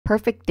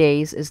Perfect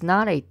Days is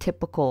not a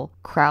typical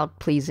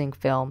crowd-pleasing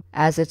film,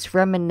 as it's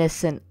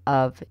reminiscent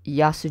of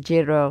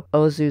Yasujiro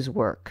Ozu's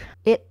work.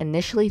 It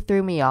initially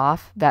threw me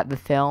off that the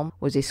film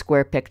was a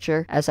square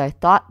picture, as I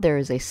thought there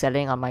is a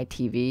setting on my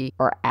TV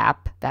or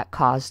app that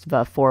caused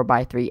the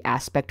 4:3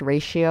 aspect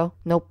ratio.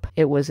 Nope,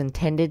 it was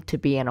intended to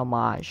be an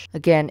homage.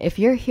 Again, if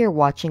you're here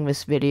watching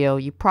this video,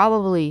 you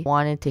probably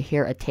wanted to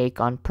hear a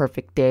take on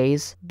Perfect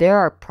Days. There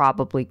are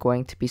probably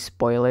going to be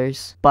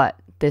spoilers, but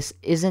this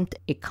isn't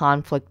a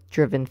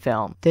conflict-driven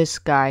film. This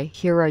guy,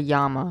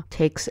 Hirayama,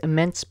 takes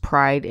immense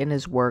pride in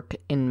his work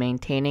in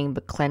maintaining the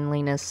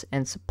cleanliness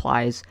and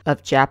supplies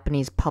of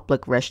Japanese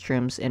public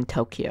restrooms in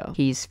Tokyo.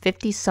 He's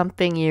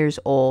 50-something years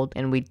old,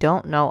 and we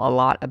don't know a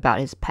lot about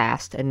his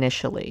past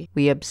initially.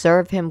 We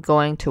observe him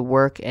going to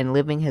work and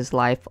living his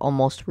life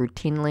almost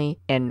routinely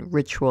and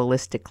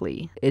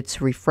ritualistically.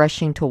 It's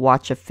refreshing to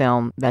watch a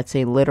film that's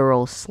a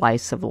literal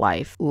slice of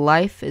life.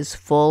 Life is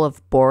full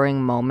of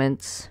boring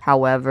moments.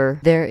 However,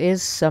 there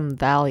is some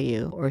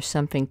value or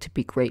something to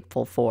be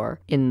grateful for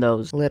in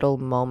those little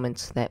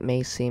moments that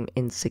may seem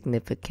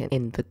insignificant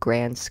in the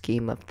grand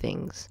scheme of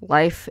things.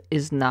 Life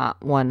is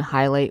not one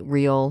highlight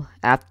reel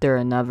after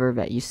another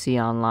that you see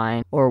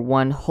online, or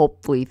one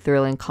hopefully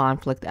thrilling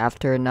conflict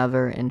after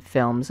another in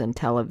films and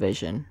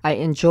television. I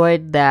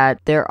enjoyed that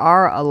there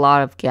are a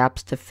lot of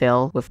gaps to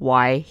fill with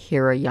why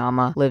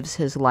Hirayama lives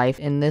his life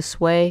in this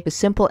way. The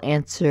simple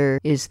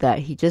answer is that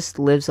he just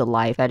lives a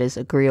life that is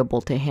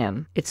agreeable to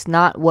him. It's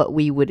not what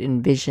we would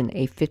envision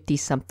a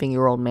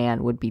 50-something-year-old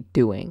man would be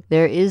doing.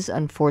 There is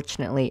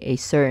unfortunately a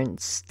certain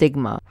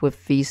stigma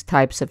with these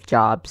types of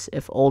jobs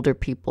if older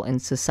people in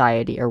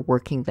society are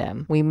working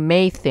them. We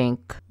may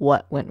think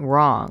what went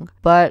wrong,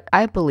 but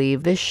I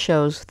believe this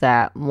shows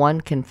that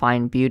one can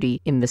find beauty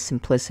in the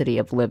simplicity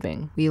of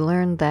living. We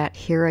learned that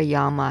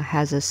Hirayama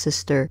has a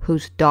sister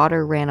whose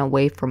daughter ran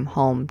away from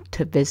home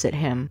to visit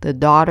him. The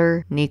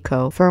daughter,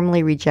 Nico,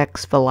 firmly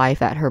rejects the life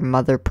that her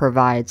mother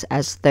provides,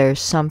 as there's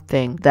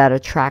something that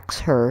attracts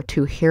her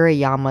to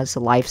Hirayama's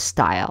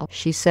lifestyle.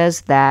 She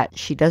says that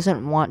she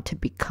doesn't want to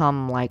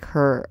become like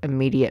her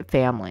immediate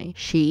family.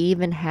 She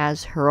even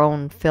has her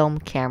own film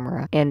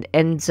camera and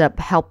ends up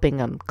helping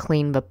him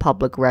clean the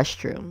public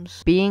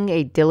restrooms. Being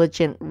a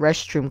diligent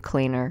restroom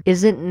cleaner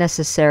isn't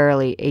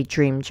necessarily a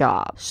dream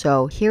job,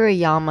 so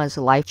Hirayama's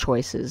life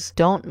choices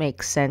don't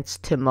make sense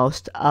to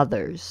most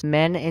others.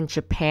 Men in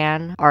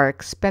Japan are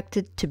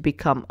expected to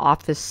become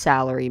office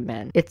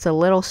salarymen. It's a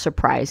little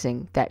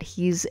surprising that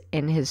he's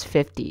in his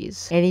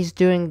 50s and he's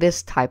doing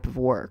this type of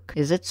work.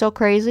 Is it so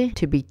crazy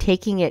to be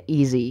taking it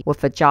easy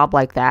with a job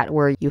like that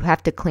where you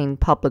have to clean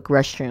public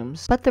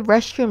restrooms? But the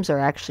restrooms are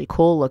actually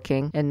cool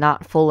looking and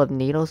not full of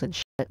needles and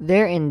shit.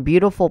 They're in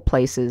beautiful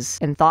places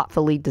and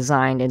thoughtfully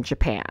designed in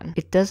Japan.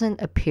 It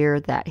doesn't appear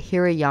that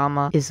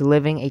Hirayama is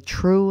living a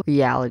true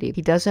reality.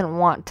 He doesn't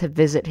want to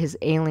visit his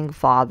ailing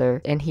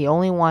father, and he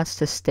only wants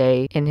to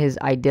stay in his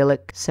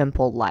idyllic,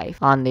 simple life.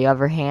 On the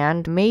other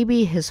hand,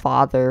 maybe his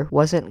father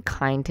wasn't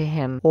kind to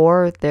him,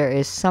 or there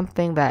is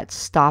something that's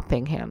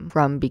stopping him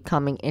from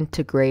becoming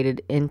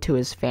integrated into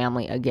his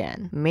family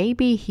again.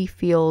 Maybe he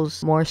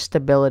feels more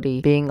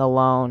stability being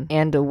alone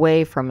and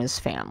away from his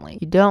family.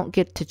 You don't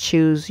get to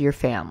choose your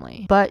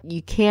family, but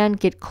you can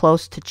get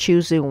close to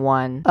choosing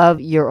one of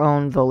your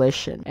own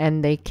volition,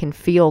 and they can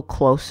feel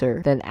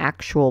closer than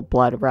actual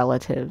blood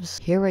relatives.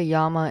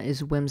 Hirayama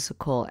is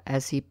whimsical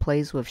as he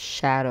plays with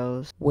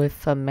shadows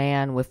with a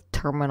man with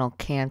terminal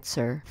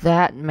cancer.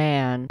 That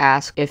man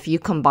asked if you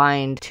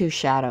combined two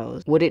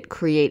shadows, would it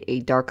create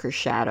a darker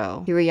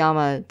shadow?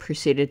 Hirayama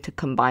proceeded to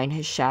combine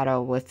his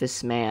shadow with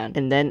this man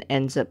and then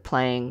ends up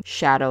playing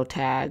shadow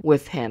tag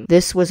with him.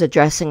 This was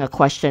addressing a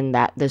question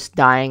that this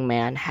dying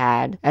man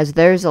had, as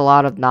there's a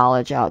lot of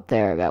knowledge out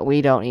there that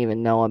we don't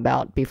even know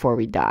about before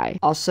we die.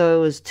 Also,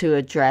 it was to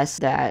address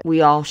that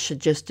we all should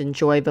just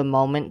enjoy the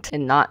moment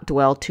and not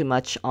dwell too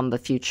much on the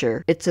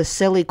future. It's a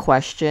silly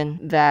question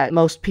that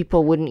most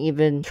people wouldn't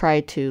even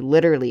try to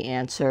literally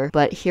answer,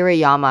 but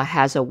Hirayama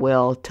has a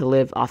will to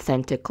live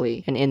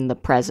authentically and in the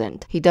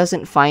present. He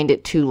doesn't find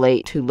it too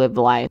late to live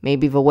life.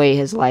 Maybe the way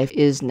his life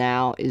is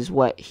now is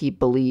what he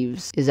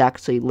believes is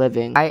actually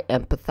living. I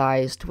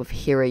empathized with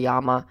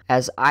Hirayama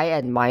as I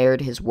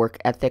admired his work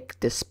ethic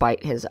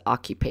despite his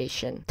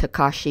occupation.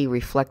 Takashi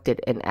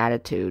reflected an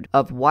attitude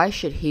of why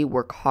should he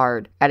work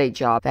hard at a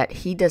job that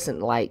he doesn't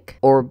like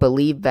or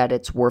believe that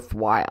it's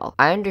worthwhile.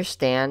 I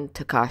understand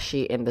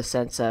Takashi in the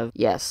sense of,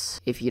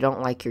 yes, if you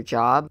don't like your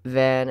job,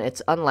 then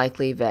it's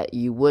unlikely that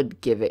you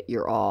would give it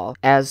your all,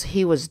 as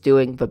he was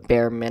doing the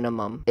bare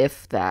minimum,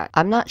 if that.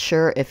 I'm not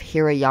sure if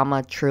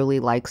Hirayama truly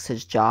likes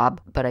his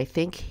job, but I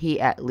think he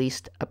at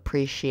least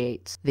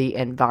appreciates the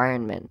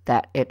environment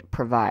that it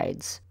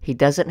provides. He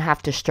doesn't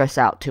have to stress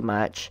out too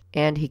much,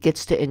 and he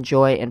gets to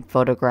enjoy and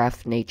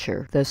photograph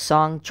nature. The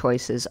song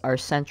choices are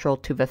central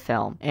to the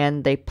film,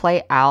 and they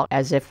play out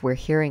as if we're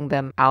hearing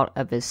them out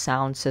of his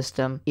sound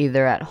system,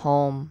 either at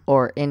home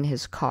or in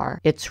his car.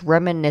 It's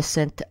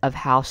reminiscent of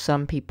how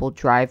some people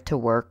drive to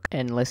work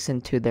and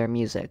listen to their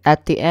music.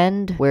 At the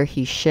end, where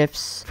he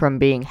shifts from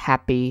being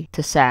happy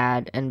to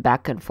sad and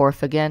back and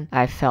forth again,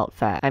 I felt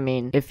that. I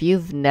mean, if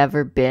you've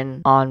never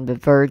been on the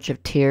verge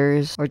of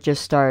tears or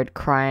just started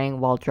crying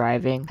while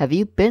driving, have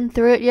you been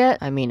through it yet?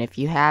 I mean, if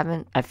you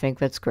haven't, I think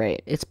that's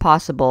great. It's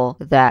possible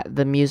that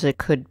the music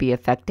could be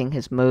affecting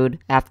his mood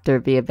after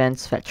the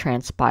events that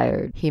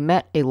transpired. He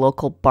met a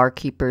local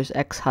barkeeper's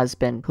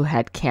ex-husband who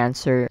had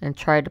cancer and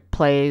tried to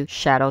play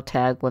shadow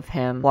tag with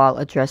him while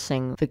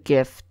addressing the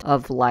gift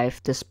of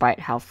life despite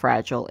how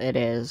fragile it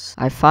is.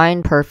 I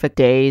find Perfect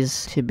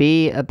Days to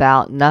be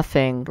about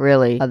nothing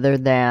really other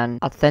than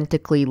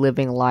authentically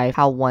living life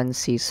how one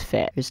sees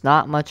fit. There's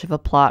not much of a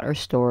plot or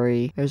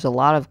story. There's a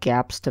lot of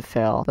gaps to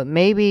fill, but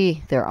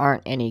maybe there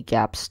aren't any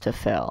gaps to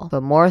fill.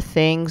 The more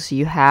things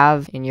you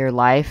have in your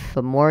life,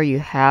 the more you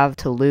have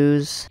to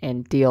lose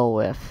and deal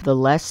with. The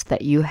less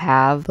that you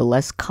have, the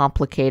less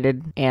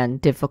complicated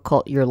and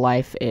difficult your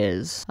life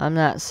is. I'm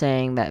not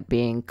saying that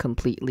being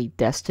completely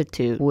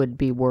destitute would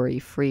be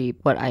worry-free.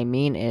 What I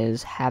mean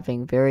is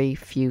having very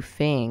few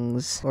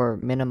things or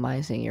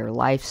minimizing your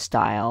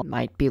lifestyle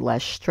might be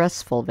less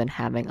stressful than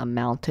having a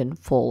mountain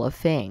full of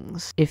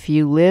things. If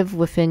you live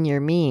within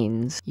your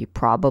means, you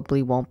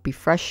probably won't be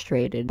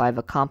frustrated by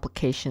the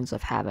complications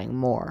of having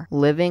more.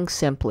 Living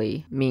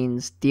simply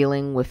means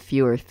dealing with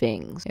fewer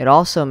things. It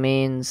also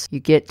means you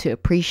get to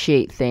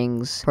appreciate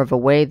things for the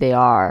way they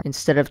are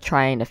instead of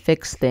trying to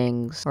fix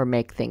things or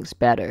make things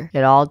better.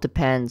 It all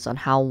depends on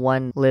how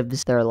one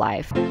lives their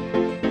life.